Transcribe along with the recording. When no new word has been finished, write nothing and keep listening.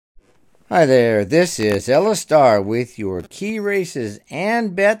Hi there, this is Ella Star with your Key Races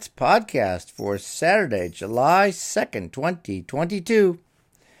and Bets podcast for Saturday, July 2nd, 2022.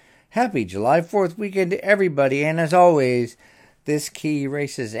 Happy July 4th weekend to everybody, and as always, this Key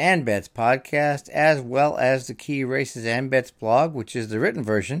Races and Bets podcast, as well as the Key Races and Bets blog, which is the written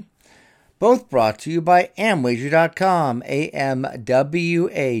version, both brought to you by Amwager.com, AMWAGER.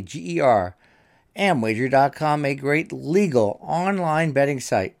 Amwager.com, a great legal online betting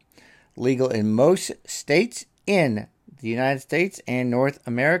site. Legal in most states in the United States and North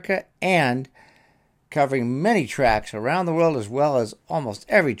America, and covering many tracks around the world, as well as almost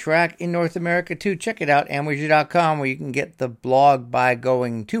every track in North America too. Check it out, Amwager.com, where you can get the blog by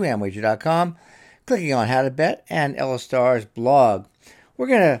going to Amwager.com, clicking on How to Bet and Ella Star's blog. We're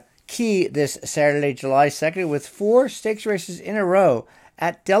going to key this Saturday, July 2nd, with 4 stakes races in a row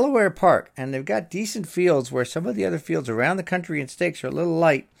at Delaware Park, and they've got decent fields where some of the other fields around the country in stakes are a little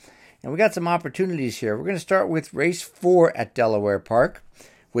light. And we got some opportunities here. We're going to start with race 4 at Delaware Park,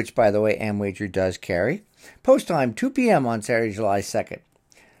 which, by the way, Amwager does carry. Post time, 2 p.m. on Saturday, July 2nd.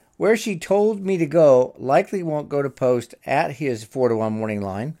 Where She Told Me to Go likely won't go to post at his 4-1 morning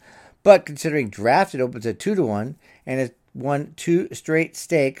line, but considering Drafted opens at 2-1 and has won 2 straight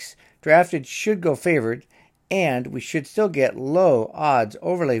stakes, Drafted should go favored, and we should still get low odds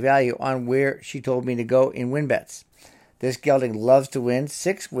overlay value on Where She Told Me to Go in win bets. This gelding loves to win.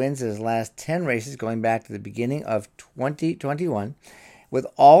 6 wins in his last 10 races going back to the beginning of 2021, with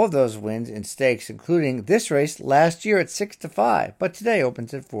all of those wins in stakes, including this race last year at 6-5, but today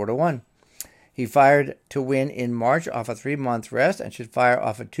opens at 4-1. He fired to win in March off a 3-month rest and should fire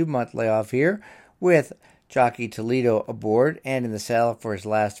off a 2-month layoff here with jockey Toledo aboard and in the saddle for his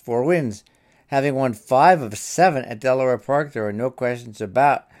last 4 wins. Having won 5 of 7 at Delaware Park, there are no questions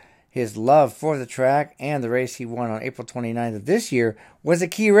about his love for the track, and the race he won on April 29th of this year was a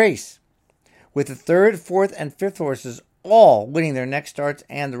key race, with the 3rd, 4th, and 5th horses all winning their next starts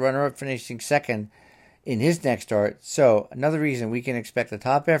and the runner-up finishing second in his next start. So another reason we can expect a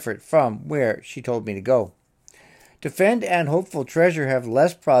top effort from Where She Told Me to Go. Defend and Hopeful Treasure have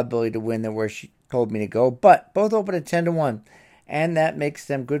less probability to win than Where She Told Me to Go, but both open at 10-1, and that makes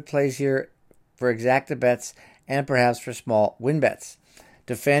them good plays here for exacta bets and perhaps for small win bets.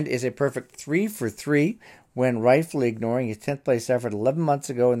 Defend is a perfect 3 for 3 when rightfully ignoring his 10th place effort 11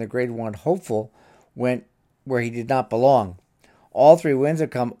 months ago in the Grade 1 Hopeful where he did not belong. All 3 wins have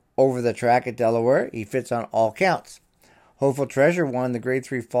come over the track at Delaware. He fits on all counts. Hopeful Treasure won the Grade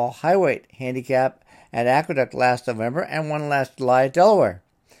 3 Fall Highweight handicap at Aqueduct last November and won last July at Delaware.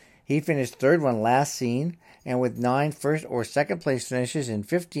 He finished 3rd when last seen, and with 9 first or second place finishes in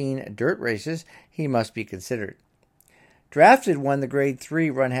 15 dirt races, he must be considered. Drafted won the Grade 3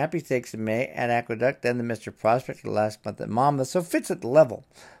 Run Happy Stakes in May at Aqueduct, then the Mr. Prospect last month at Monmouth, so fits at the level.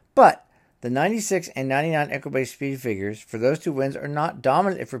 But the 96 and 99 Equibase speed figures for those 2 wins are not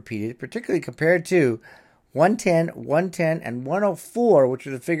dominant if repeated, particularly compared to 110, 110, and 104, which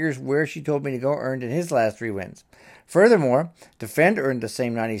are the figures Where She Told Me to Go earned in his last 3 wins. Furthermore, Defend earned the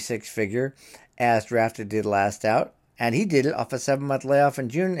same 96 figure as Drafted did last out, and he did it off a 7-month layoff in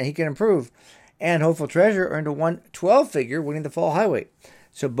June, and he can improve. And Hopeful Treasure earned a 112 figure, winning the Fall Highway.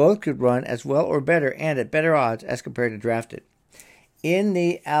 So both could run as well or better and at better odds as compared to Drafted. In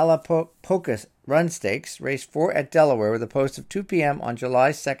the Alapocas Run Stakes, race 4 at Delaware with a post of 2 p.m. on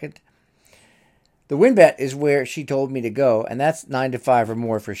July 2nd, the win bet is Where She Told Me to Go, and that's 9-5 or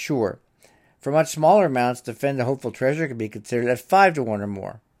more for sure. For much smaller amounts, Defend the Hopeful Treasure can be considered at 5-1 or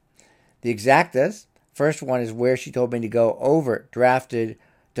more. The exactas, first one is Where She Told Me to Go over Drafted,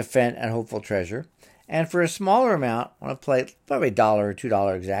 Defend, and Hopeful Treasure. And for a smaller amount, I want to play probably $1 or $2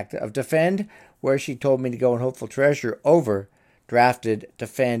 exacta of Defend, Where She Told Me to Go, and Hopeful Treasure over Drafted,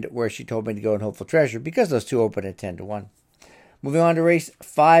 Defend, Where She Told Me to Go, and Hopeful Treasure, because those 2 open at 10-1. Moving on to race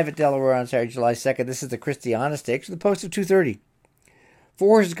 5 at Delaware on Saturday, July 2nd. This is the Christiana Stakes with a post of 230. 4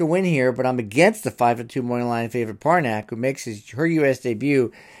 horses can win here, but I'm against the 5-2 morning line favorite Parnack, who makes her U.S.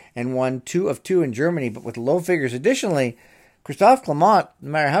 debut and won 2 of 2 in Germany, but with low figures. Additionally, Christophe Clement,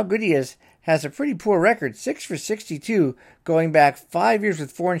 no matter how good he is, has a pretty poor record, 6 for 62, going back 5 years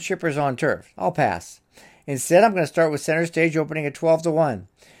with foreign shippers on turf. I'll pass. Instead, I'm going to start with Center Stage opening at 12-1.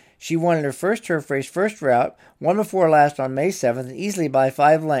 She won in her first turf race, first route, won before last on May 7th, and easily by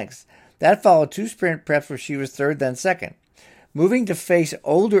 5 lengths. That followed 2 sprint preps where she was 3rd, then 2nd. Moving to face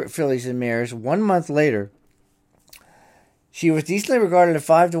older fillies and mares 1 month later, she was decently regarded at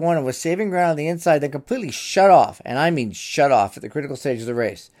 5-1 and was saving ground on the inside, then completely shut off, and I mean shut off, at the critical stage of the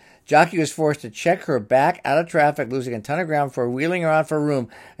race. Jockey was forced to check her back out of traffic, losing a ton of ground for wheeling her on for room,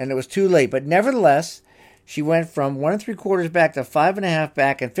 and it was too late. But nevertheless, She went from 1 3/4 back to 5.5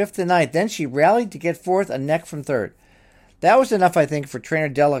 back and 5th to 9th. Then she rallied to get 4th, a neck from 3rd. That was enough, I think, for trainer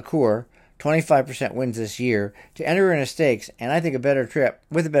Delacour, 25% wins this year, to enter her in a stakes, and I think with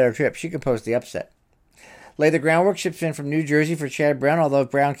a better trip, she can post the upset. Lay the Groundwork ships in from New Jersey for Chad Brown. Although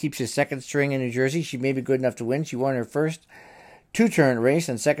Brown keeps his second string in New Jersey, she may be good enough to win. She won her first two-turn race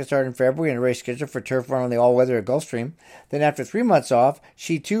and second start in February in a race scheduled for turf run on the all-weather at Gulfstream. Then after 3 months off,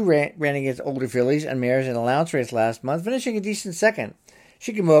 she too ran against older fillies and mares in a allowance race last month, finishing a decent second.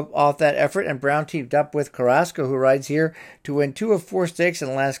 She can move off that effort, and Brown teamed up with Carrasco, who rides here, to win 2 of 4 stakes in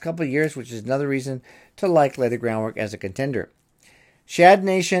the last couple of years, which is another reason to like Lay the Groundwork as a contender. Shad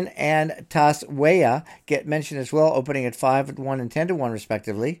Nation and Tasweya get mentioned as well, opening at 5-1 and 10-1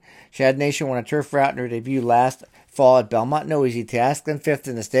 respectively. Shad Nation won a turf route in her debut last fall at Belmont, no easy task, then 5th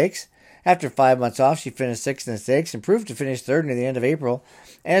in the stakes. After 5 months off, she finished 6th in the stakes, improved to finish 3rd near the end of April.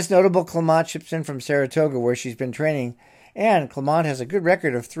 And it's notable Clement ships in from Saratoga, where she's been training, and Clement has a good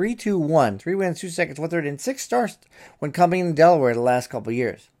record of 3-2-1, 3 wins, 2 seconds, 1/3, and 6 starts when coming in Delaware the last couple of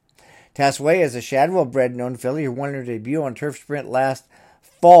years. Tasweya is a Shadwell-bred known filly who won her debut on Turf Sprint last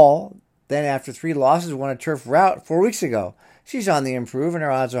fall. Then, after 3 losses, won a turf route 4 weeks ago. She's on the improve, and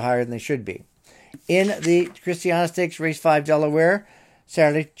her odds are higher than they should be. In the Christiana Stakes, Race 5 Delaware,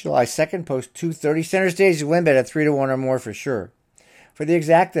 Saturday, July 2nd, post 2:30. Center Stage is win bet at 3-1 or more for sure. For the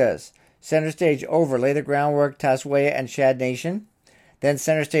exactas, Center Stage over, Lay the Groundwork, Tasweya, and Shad Nation. Then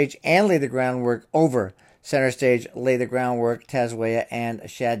Center Stage and Lay the Groundwork over, Center Stage, Lay the Groundwork, Tasweya, and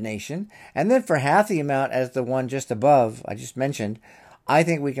Shad Nation. And then for half the amount as the one just above, I just mentioned, I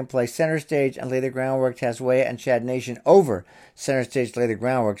think we can play Center Stage and Lay the Groundwork, Tasweya, and Shad Nation over Center Stage, Lay the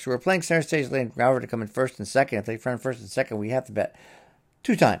Groundwork. So we're playing Center Stage, Lay the Groundwork to come in 1st and 2nd. If they run 1st and 2nd, we have to bet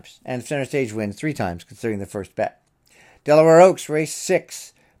 2 times. And Center Stage wins 3 times, considering the first bet. Delaware Oaks, Race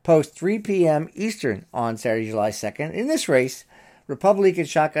 6, post 3 p.m. Eastern on Saturday, July 2nd. In this race, Republic and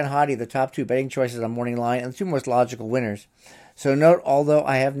Shotgun Hottie, the top 2 betting choices on Morning Line, and the 2 most logical winners. So note, although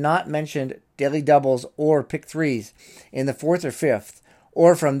I have not mentioned daily doubles or pick 3s in the 4th or 5th,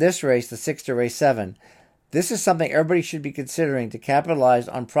 or from this race, the 6th to race 7, this is something everybody should be considering to capitalize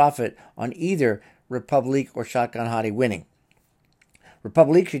on profit on either Republic or Shotgun Hottie winning.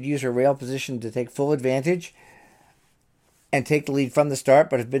 Republic should use her rail position to take full advantage and take the lead from the start,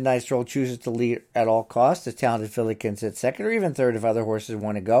 but if Midnight Stroll chooses to lead at all costs, the talented filly can sit 2nd or even 3rd if other horses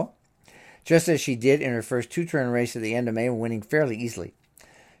want to go, just as she did in her first 2-turn race at the end of May, winning fairly easily.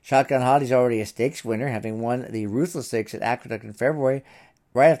 Shotgun Hottie's already a stakes winner, having won the Ruthless Stakes at Aqueduct in February,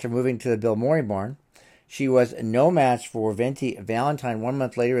 right after moving to the Bill Morey barn. She was no match for Venti Valentine 1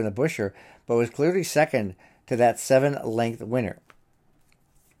 month later in the Busher, but was clearly second to that 7-length winner.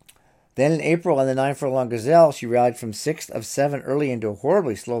 Then in April on the 9 Furlong Gazelle, she rallied from 6th of 7 early into a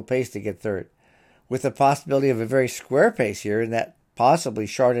horribly slow pace to get 3rd. With the possibility of a very square pace here, and that possibly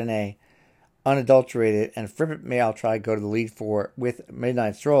Chardonnay, Unadulterated, and Frippet May I'll try go to the lead for with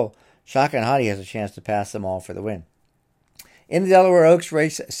Midnight Stroll, Shotgun Hottie has a chance to pass them all for the win. In the Delaware Oaks,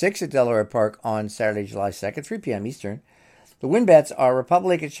 Race 6 at Delaware Park on Saturday, July 2nd, 3 p.m. Eastern, the win bets are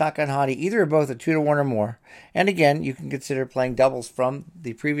Republic and Shotgun Hottie, either or both at 2-1 or more. And again, you can consider playing doubles from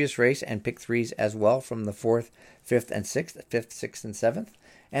the previous race and pick 3s as well from the 4th, 5th, and 6th, 5th, 6th, and 7th,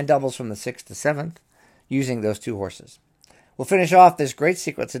 and doubles from the 6th to 7th using those 2 horses. We'll finish off this great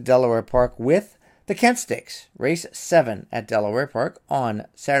sequence at Delaware Park with the Kent Stakes, Race 7 at Delaware Park on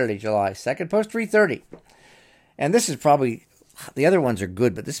Saturday, July 2nd, post 3:30. And this is probably, the other ones are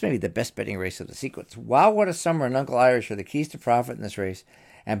good, but this may be the best betting race of the sequence. Wow, What a Summer and Uncle Irish are the keys to profit in this race,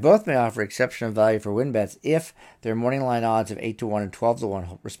 and both may offer exceptional value for win bets if their morning line odds of 8-1 and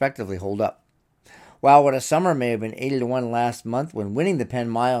 12-1 respectively hold up. Wow, What a Summer may have been 80-1 last month when winning the Penn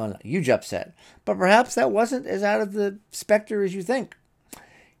Mile in a huge upset, but perhaps that wasn't as out of the specter as you think.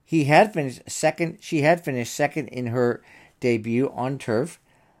 She had finished second in her debut on turf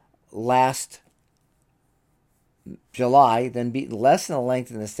last July, then beaten less than a length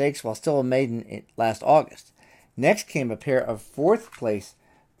in the stakes while still a maiden last August. Next came a pair of 4th place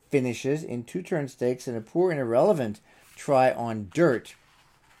finishes in 2-turn stakes and a poor and irrelevant try on dirt.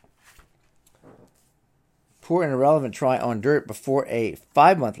 Before a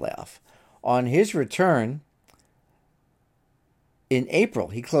 5-month layoff. On his return in April,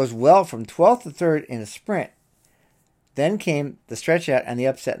 he closed well from 12th to 3rd in a sprint. Then came the stretch out and the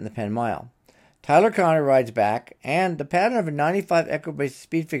upset in the Penn Mile. Tyler Connor rides back, and the pattern of a 95 equibase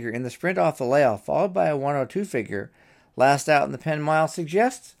speed figure in the sprint off the layoff, followed by a 102 figure last out in the Penn Mile,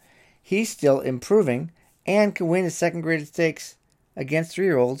 suggests he's still improving and can win his second graded stakes against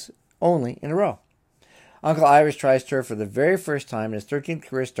 3-year-olds only in a row. Uncle Irish tries turf for the very first time in his 13th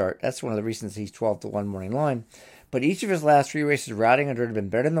career start. That's one of the reasons he's 12-1 morning line. But each of his last 3 races routing and dirt have been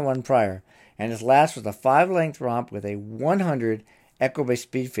better than the one prior. And his last was a 5-length romp with a 100 Equibase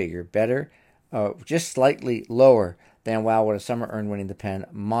speed figure, better, just slightly lower than Wow What a Summer earned winning the Penn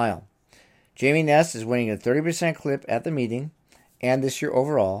Mile. Jamie Ness is winning a 30% clip at the meeting and this year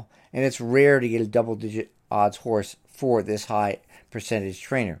overall, and it's rare to get a double-digit odds horse for this high percentage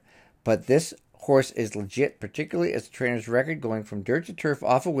trainer. But this horse is legit, particularly as the trainer's record going from dirt to turf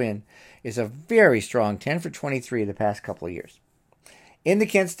off a win is a very strong 10 for 23 the past couple of years. In the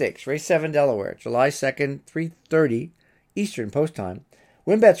Kent Stakes, race 7 Delaware, July 2nd, 3:30 Eastern post time.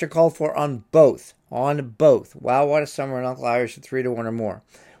 Win bets are called for on both. Wow What a Summer and Uncle Irish at 3-1 or more.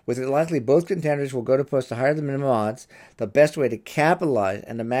 With it likely both contenders will go to post to higher than minimum odds, the best way to capitalize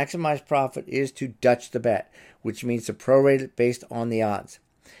and to maximize profit is to Dutch the bet, which means to prorate it based on the odds.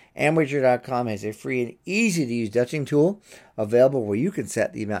 Amwager.com has a free and easy-to-use Dutching tool available where you can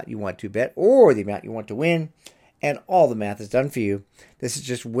set the amount you want to bet or the amount you want to win, and all the math is done for you. This is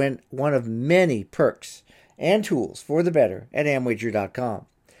just one of many perks and tools for the bettor at Amwager.com.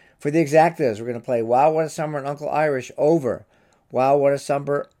 For the exactas, we're going to play Wow What a Summer and Uncle Irish over Wow What a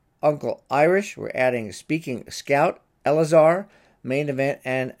Summer, Uncle Irish. We're adding Speaking Scout, Elazar, Main Event,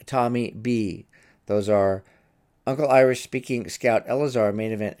 and Tommy B. Those are Uncle Irish, Speaking Scout, Elazar,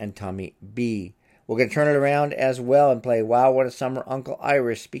 Main Event, and Tommy B. We're going to turn it around as well and play Wow What a Summer, Uncle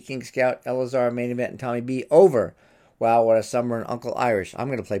Irish, Speaking Scout, Elazar, Main Event, and Tommy B over Wow What a Summer and Uncle Irish. I'm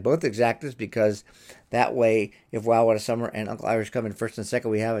going to play both exactas because that way, if Wow What a Summer and Uncle Irish come in first and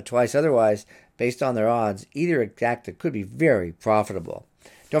second, we have it twice. Otherwise, based on their odds, either exacta could be very profitable.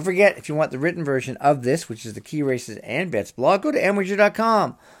 Don't forget, if you want the written version of this, which is the Key Races and Bets blog, go to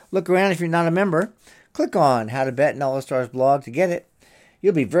Amwager.com. Look around if you're not a member. Click on How to Bet in All the Stars blog to get it.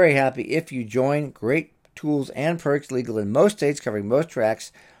 You'll be very happy if you join. Great tools and perks legal in most states, covering most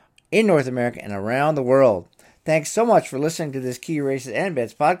tracks in North America and around the world. Thanks so much for listening to this Key Races and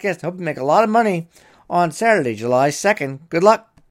Bets podcast. Hope you make a lot of money on Saturday, July 2nd. Good luck.